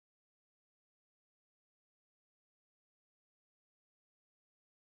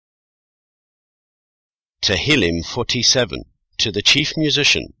Tehillim 47, to the chief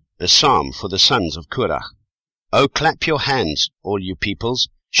musician, a psalm for the sons of Korah. O clap your hands, all you peoples,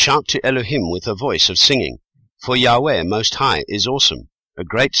 shout to Elohim with a voice of singing. For Yahweh Most High is awesome, a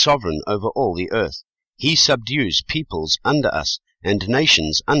great sovereign over all the earth. He subdues peoples under us, and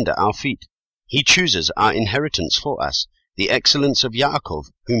nations under our feet. He chooses our inheritance for us, the excellence of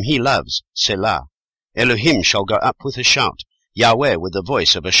Yaakov, whom he loves, Selah. Elohim shall go up with a shout, Yahweh with the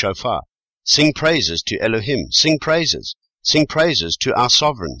voice of a shofar. Sing praises to Elohim, sing praises. Sing praises to our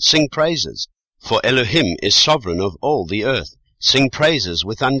sovereign, sing praises. For Elohim is sovereign of all the earth. Sing praises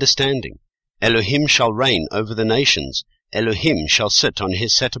with understanding. Elohim shall reign over the nations. Elohim shall sit on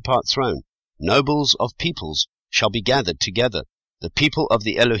his set-apart throne. Nobles of peoples shall be gathered together, the people of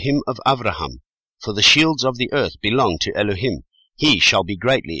the Elohim of Avraham. For the shields of the earth belong to Elohim. He shall be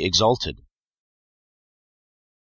greatly exalted.